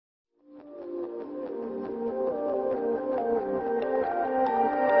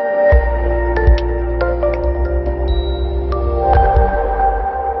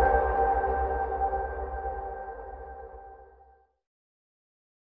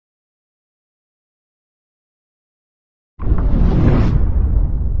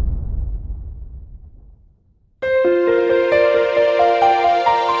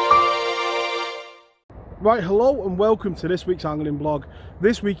Right, hello and welcome to this week's angling vlog.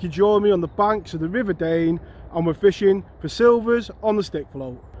 This week you join me on the banks of the River Dane and we're fishing for silvers on the stick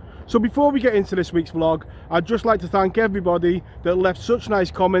float. So before we get into this week's vlog, I'd just like to thank everybody that left such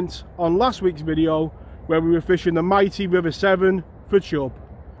nice comments on last week's video where we were fishing the mighty River Severn for chub.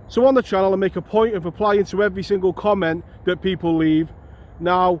 So on the channel I make a point of replying to every single comment that people leave.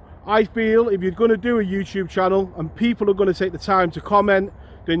 Now I feel if you're going to do a YouTube channel and people are going to take the time to comment,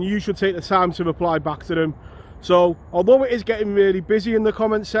 then you should take the time to reply back to them. So although it is getting really busy in the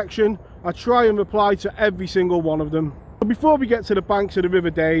comment section, I try and reply to every single one of them. But before we get to the banks of the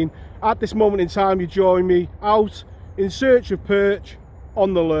River Dane, at this moment in time you join me out in search of perch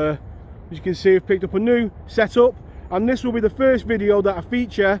on the lure. As you can see, I've picked up a new setup and this will be the first video that I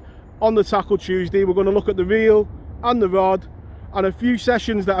feature on the Tackle Tuesday. We're going to look at the reel and the rod and a few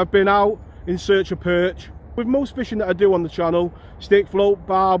sessions that I've been out in search of perch. With most fishing that I do on the channel, stick float,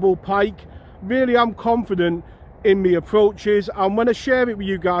 barbel, pike, really I'm confident in my approaches, and when I share it with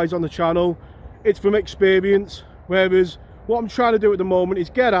you guys on the channel, it's from experience, whereas what I'm trying to do at the moment is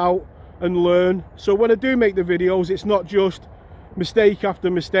get out and learn. So when I do make the videos, it's not just mistake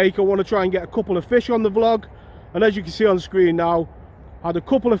after mistake. I want to try and get a couple of fish on the vlog, and as you can see on screen now, I had a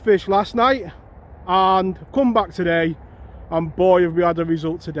couple of fish last night and come back today, and boy have we had a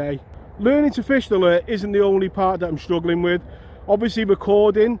result today. Learning to fish the lure isn't the only part that I'm struggling with. Obviously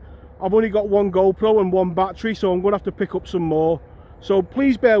recording, I've only got one GoPro and one battery, so I'm going to have to pick up some more. So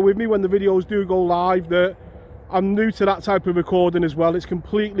please bear with me when the videos do go live, that I'm new to that type of recording as well. It's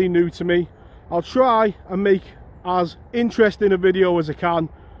completely new to me. I'll try and make as interesting a video as I can,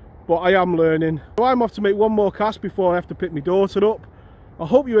 but I am learning. So I'm off to make one more cast before I have to pick my daughter up. I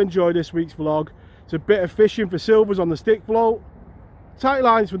hope you enjoy this week's vlog. It's a bit of fishing for silvers on the stick float, tight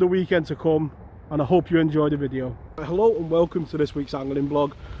lines for the weekend to come, and I hope you enjoy the video. Hello and welcome to this week's angling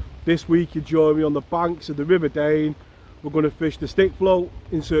vlog. This week you join me on the banks of the River Dane. We're going to fish the stick float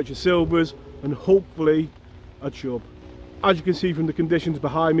in search of silvers and hopefully a chub. As you can see from the conditions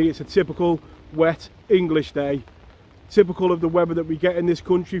behind me, it's a typical wet English day. Typical of the weather that we get in this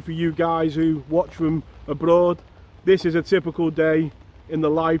country. For you guys who watch from abroad, this is a typical day in the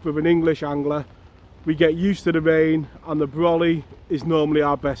life of an English angler. We get used to the rain and the brolly is normally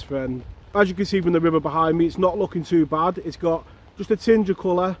our best friend. As you can see from the river behind me, it's not looking too bad. It's got just a tinge of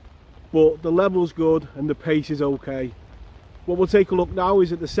colour, but the level's good and the pace is okay. What we'll take a look now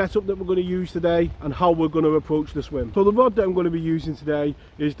is at the setup that we're going to use today and how we're going to approach the swim. So the rod that I'm going to be using today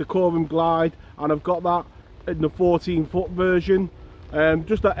is the Corum Glide, and I've got that in the 14-foot version.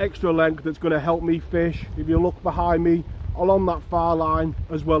 Just that extra length that's going to help me fish, if you look behind me, along that far line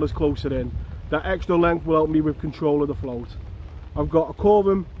as well as closer in. That extra length will help me with control of the float. I've got a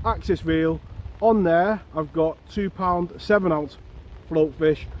Corum axis reel. On there I've got 2 pound 7 ounce float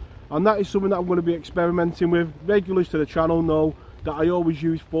fish, and that is something that I'm going to be experimenting with. Regulars to the channel know that I always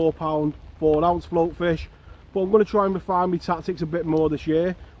use 4 pound 4 ounce float fish, but I'm going to try and refine my tactics a bit more this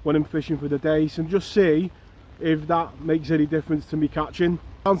year when I'm fishing for the days and just see if that makes any difference to me catching.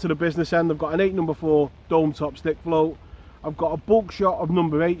 Down to the business end, I've got an 8 number 4 dome top stick float. I've got a bulk shot of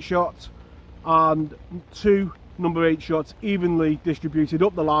number 8 shots and 2 number 8 shots evenly distributed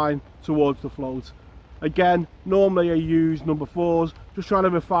up the line towards the float. Again, normally I use number 4s, just trying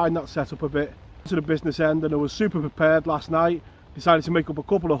to refine that setup a bit. To the business end, and I was super prepared last night. Decided to make up a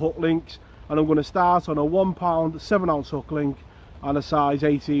couple of hook links, and I'm going to start on a 1 pound 7 ounce hook link and a size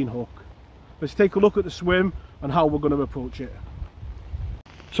 18 hook. Let's take a look at the swim and how we're going to approach it.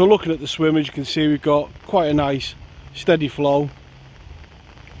 So looking at the swim, as you can see, we've got quite a nice steady flow.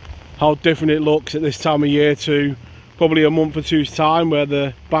 How different it looks at this time of year to probably a month or two's time, where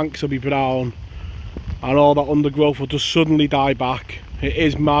the banks will be brown and all that undergrowth will just suddenly die back. It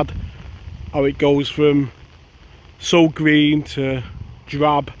is mad how it goes from so green to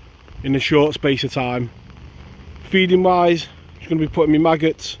drab in a short space of time. Feeding wise, I'm just going to be putting my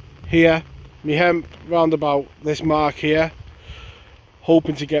maggots here, my hemp round about this mark here,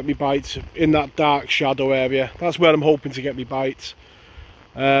 hoping to get me bites in that dark shadow area. That's where I'm hoping to get me bites.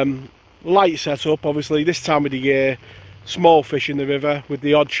 Light setup, obviously this time of the year, small fish in the river with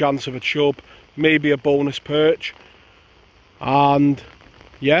the odd chance of a chub, maybe a bonus perch, and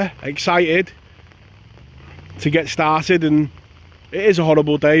yeah, excited to get started. And it is a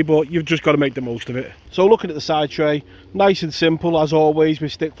horrible day, but you've just got to make the most of it. So looking at the side tray, nice and simple as always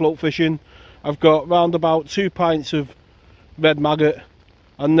with stick float fishing. I've got round about 2 pints of red maggot,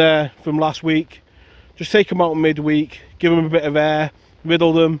 and they're from last week. Just take them out midweek, give them a bit of air,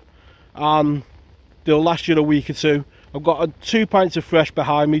 riddle them, and they'll last you a week or two. I've got 2 pints of fresh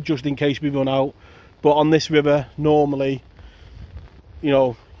behind me just in case we run out, but on this river normally, you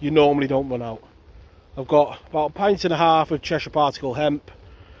know, you normally don't run out. I've got about 1.5 pints of Cheshire particle hemp.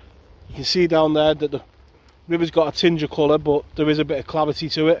 You can see down there that the river's got a tinge of colour, but there is a bit of clarity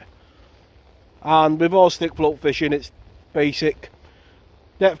to it. And with all stick float fishing, it's basic.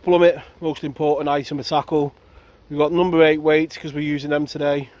 Depth plummet, most important item of tackle. We've got number 8 weights because we're using them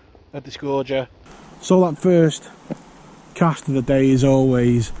today at the Scourger. So that first cast of the day is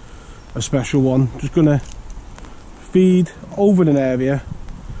always a special one. Just gonna feed over an area.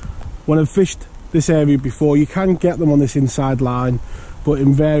 When I've fished this area before, you can get them on this inside line, but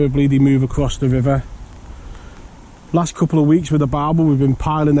invariably they move across the river. Last couple of weeks with the barbel, we've been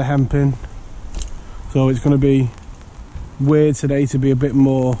piling the hemp in, so it's going to be weird today to be a bit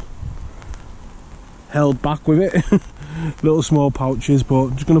more held back with it. Little small pouches, but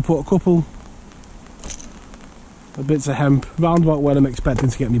I'm just going to put a couple of bits of hemp round about where I'm expecting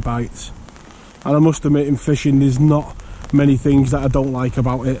to get any bites. And I must admit, in fishing there's not many things that I don't like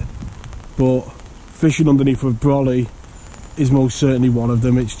about it, but fishing underneath a brolly is most certainly one of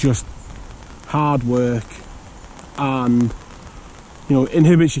them. It's just hard work, and you know,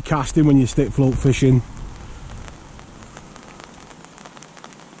 inhibits your casting when you stick float fishing.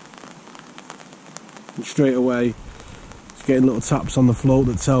 And straight away it's getting little taps on the float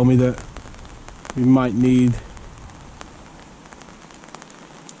that tell me that we might need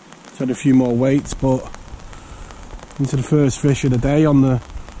to add a few more weights. But into the first fish of the day on the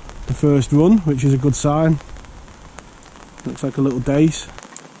first run, which is a good sign. Looks like a little dace.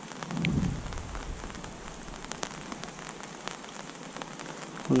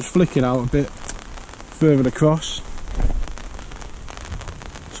 I'll just flick it out a bit further across.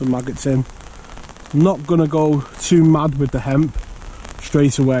 Some maggots in. I'm not going to go too mad with the hemp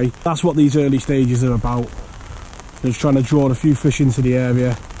straight away. That's what these early stages are about. Just trying to draw a few fish into the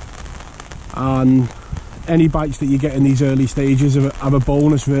area, and any bites that you get in these early stages are a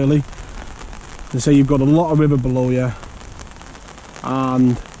bonus really. They say you've got a lot of river below you,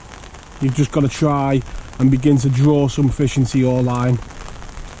 and you've just got to try and begin to draw some fish into your line.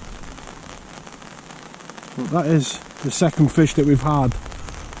 But that is the second fish that we've had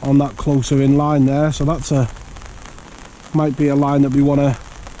on that closer in line there, so that's might be a line that we want to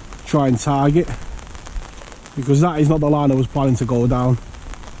try and target, because that is not the line I was planning to go down.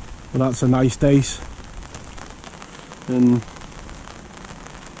 But that's a nice dace. And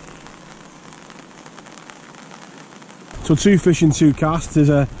so 2 fish in 2 casts is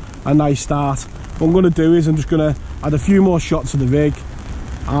a nice start. What I'm going to do is I'm just going to add a few more shots of the rig,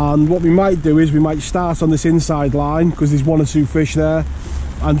 and what we might do is we might start on this inside line because there's 1 or 2 fish there,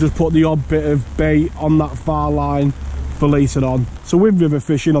 and just put the odd bit of bait on that far line for later on. So with river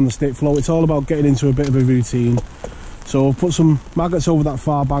fishing on the stick float, it's all about getting into a bit of a routine. So I'll put some maggots over that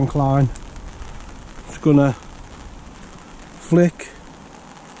far bank line. Just gonna flick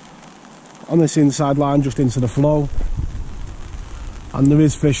on this inside line just into the flow, and there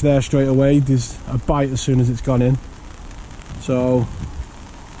is fish there straight away. There's a bite as soon as it's gone in. So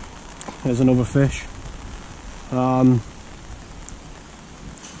there's another fish.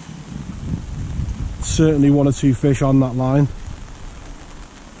 Certainly 1 or 2 fish on that line.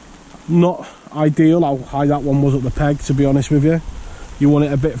 Not ideal how high that one was up the peg, to be honest with you. You want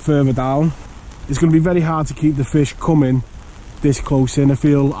it a bit further down. It's going to be very hard to keep the fish coming this close in. I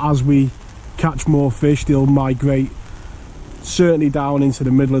feel as we catch more fish, they'll migrate certainly down into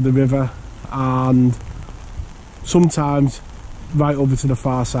the middle of the river, and sometimes right over to the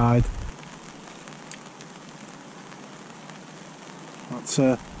far side.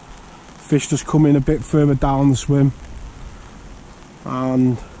 That's fish just coming a bit further down the swim,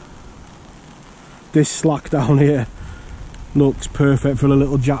 and this slack down here looks perfect for a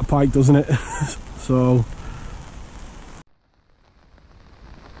little jack pike, doesn't it? so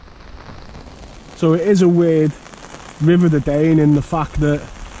it is a weird river, the Dane, in the fact that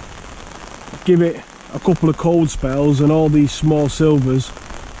give it a couple of cold spells and all these small silvers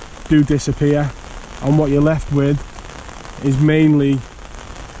do disappear, and what you're left with is mainly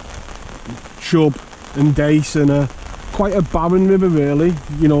chub and dace, and quite a barren river really.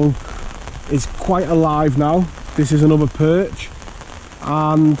 You know, it's quite alive now. This is another perch,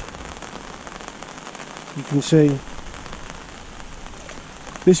 and you can see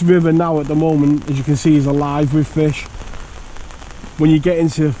this river now at the moment, as you can see, is alive with fish. When you get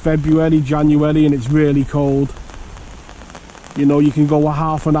into February, January and it's really cold, you know, you can go a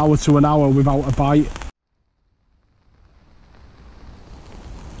half an hour to an hour without a bite.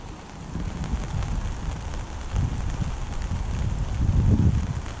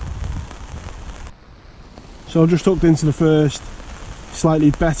 So I've just hooked into the first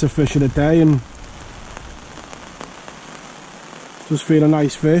slightly better fish of the day, and just feel a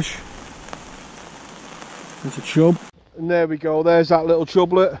nice fish. It's a chub. And there we go, there's that little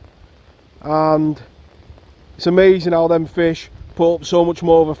chublet. And it's amazing how them fish put up so much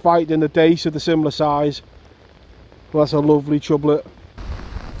more of a fight than the dace of the similar size. Well, that's a lovely chublet.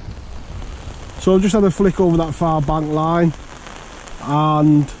 So I've just had a flick over that far bank line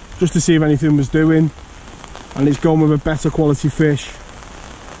and just to see if anything was doing, and it's gone with a better quality fish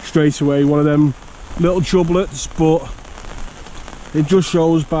straight away, one of them little chublets. But it just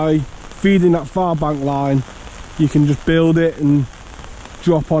shows by feeding that far bank line you can just build it and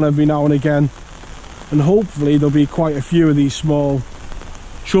drop on every now and again, and hopefully there'll be quite a few of these small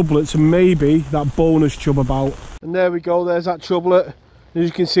chublets and maybe that bonus chub about. And there we go, there's that chublet. As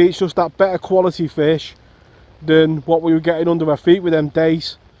you can see, it's just that better quality fish than what we were getting under our feet with them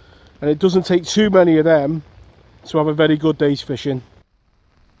dace, and it doesn't take too many of them to have a very good dace fishing.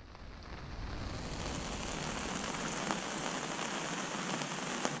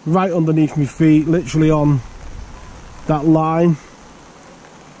 Right underneath my feet, literally on that line,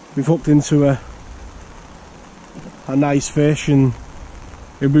 we've hooked into a nice fish, and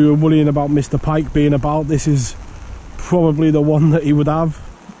if we were worrying about Mr. Pike being about, this is probably the one that he would have.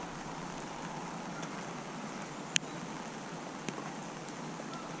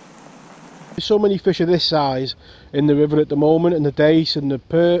 There's so many fish of this size in the river at the moment, and the dace and the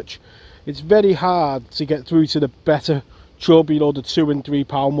perch, it's very hard to get through to the better chub, you know, the 2 and 3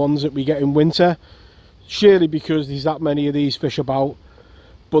 pound ones that we get in winter, surely because there's that many of these fish about.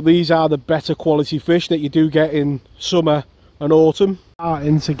 But these are the better quality fish that you do get in summer and autumn.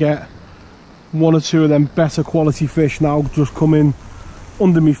 Starting to get 1 or 2 of them better quality fish now just coming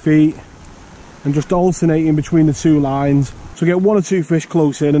under my feet and just alternating between the 2 lines. So get 1 or 2 fish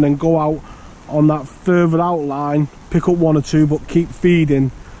close in and then go out on that further out line, pick up 1 or 2, but keep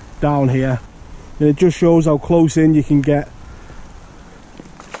feeding down here. And it just shows how close in you can get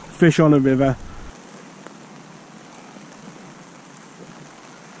fish on a river.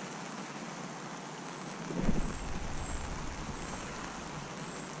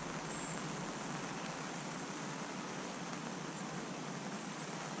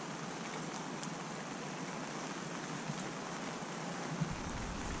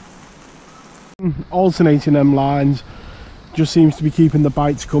 Alternating them lines just seems to be keeping the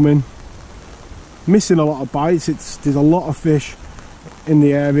bites coming. Missing a lot of bites, there's a lot of fish in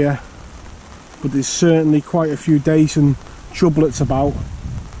the area, but there's certainly quite a few dace and chublets about.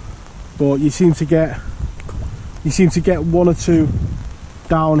 But you seem to get 1 or 2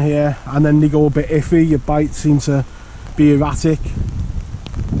 down here, and then they go a bit iffy. Your bites seem to be erratic,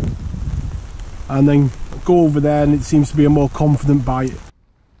 and then go over there and it seems to be a more confident bite.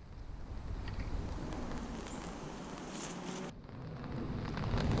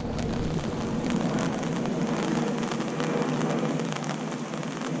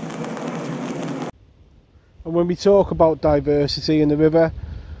 And when we talk about diversity in the river,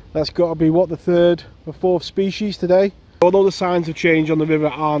 that's got to be what, the 3rd or 4th species today. Although the signs of change on the river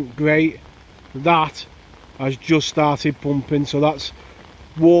aren't great, that has just started pumping, so that's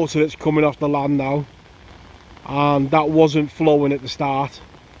water that's coming off the land now, and that wasn't flowing at the start.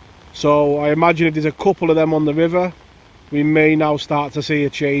 So I imagine if there's a couple of them on the river, we may now start to see a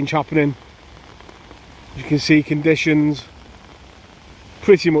change happening. As you can see, conditions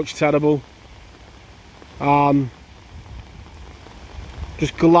pretty much terrible.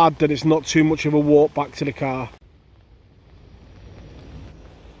 Just glad that it's not too much of a walk back to the car.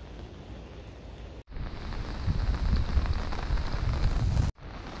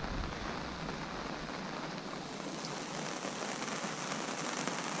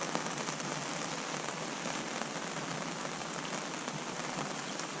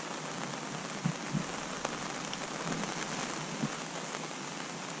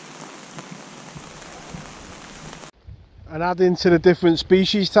 And adding to the different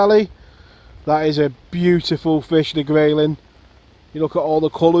species tally, that is a beautiful fish, the grayling. You look at all the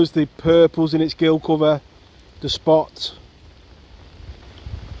colours, the purples in its gill cover, the spots.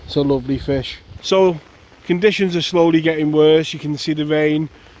 It's a lovely fish. So conditions are slowly getting worse. You can see the rain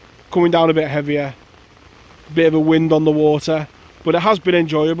coming down a bit heavier, a bit of a wind on the water, but it has been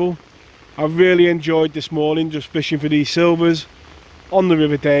enjoyable. I've really enjoyed this morning just fishing for these silvers on the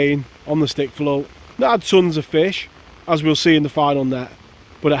River Dane, on the stick float. Not had tons of fish, as we'll see in the final net,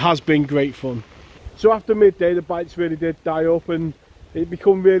 but it has been great fun. So after midday the bites really did die up, and it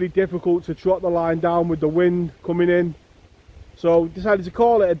became really difficult to trot the line down with the wind coming in. So decided to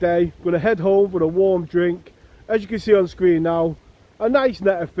call it a day. Going to head home for a warm drink. As you can see on screen now, a nice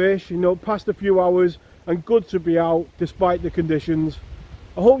net of fish, you know, past a few hours, and good to be out despite the conditions.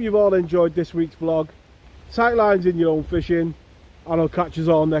 I hope you've all enjoyed this week's vlog. Tight lines in your own fishing, and I'll catch us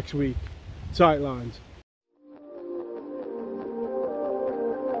all next week. Tight lines.